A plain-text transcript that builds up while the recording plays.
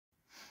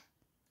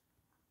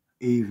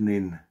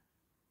evening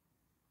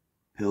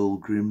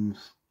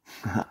pilgrims.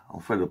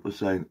 I'm fed up of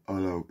saying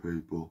hello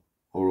people,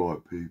 alright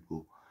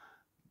people.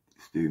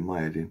 It's doing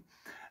my head in.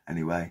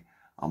 Anyway,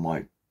 I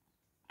might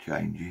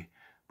change it.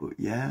 But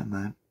yeah,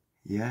 man,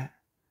 yeah.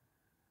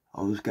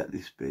 I'll just get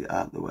this bit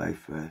out of the way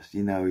first.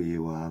 You know who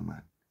you are,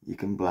 man. You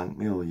can blank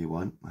me all you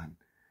want, man.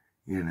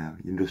 You know,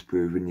 you're just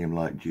proving you're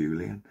like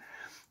Julian.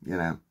 You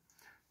know,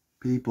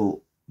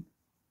 people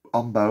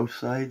on both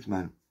sides,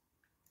 man.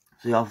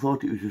 See, I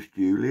thought it was just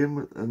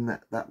Julian, and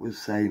that was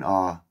saying,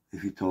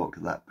 if you talk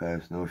to that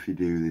person, or if you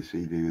do this, or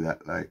you do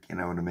that, like, you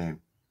know what I mean?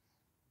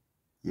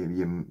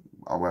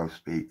 I will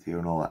speak to you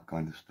and all that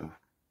kind of stuff.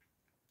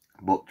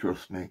 But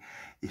trust me,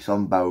 it's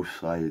on both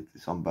sides.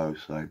 It's on both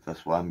sides.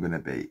 That's what I'm going to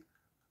be,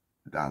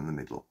 down the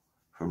middle,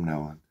 from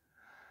now on.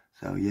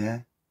 So,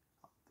 yeah,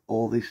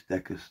 all this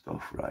Decker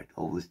stuff, right?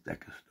 All this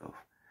Decker stuff.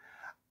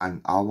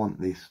 And I want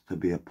this to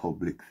be a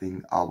public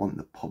thing. I want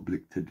the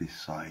public to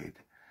decide.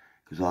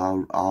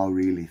 Because I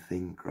really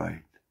think,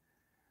 right,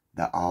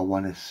 that I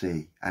want to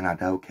see, and I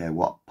don't care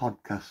what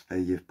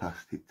podcaster you've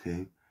passed it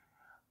to,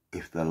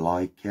 if they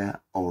like you,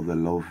 or they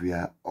love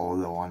you, or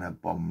they want to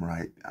bum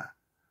rape you.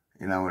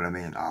 You know what I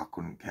mean? I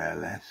couldn't care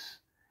less.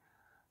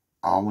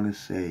 I want to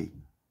see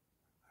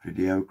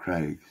Video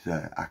Craig's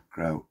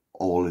acro,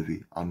 all of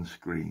it on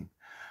screen.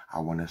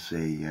 I want to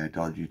see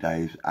Dodgy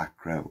Dave's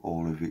acro,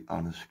 all of it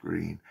on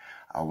screen.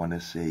 I want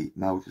to see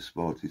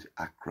Motorsports'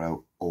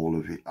 acro, all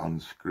of it on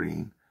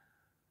screen.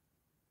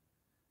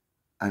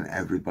 And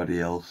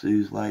everybody else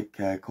who's like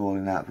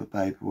calling out for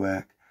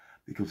paperwork,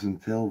 because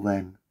until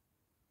then,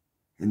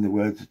 in the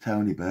words of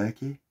Tony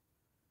Berkey,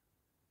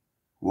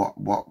 what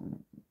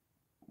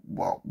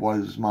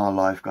has my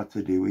life got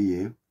to do with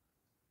you?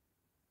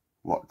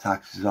 What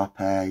taxes I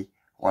pay,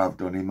 what I've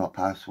done in my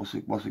past, what's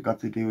it got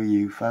to do with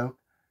you folk?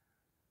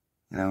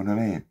 You know what I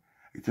mean?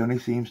 It only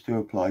seems to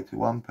apply to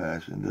one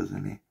person,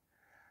 doesn't it?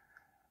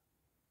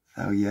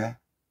 So yeah,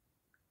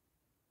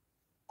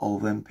 all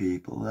them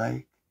people,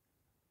 like,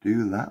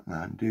 do that,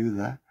 man, do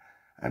that.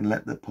 And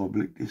let the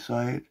public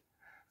decide.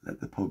 Let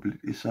the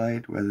public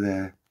decide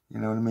whether, you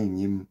know what I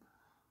mean,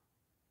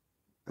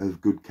 you're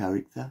of good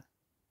character.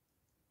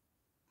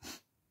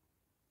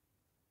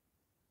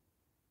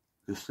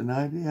 Just an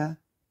idea.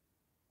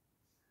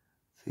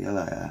 See you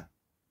later.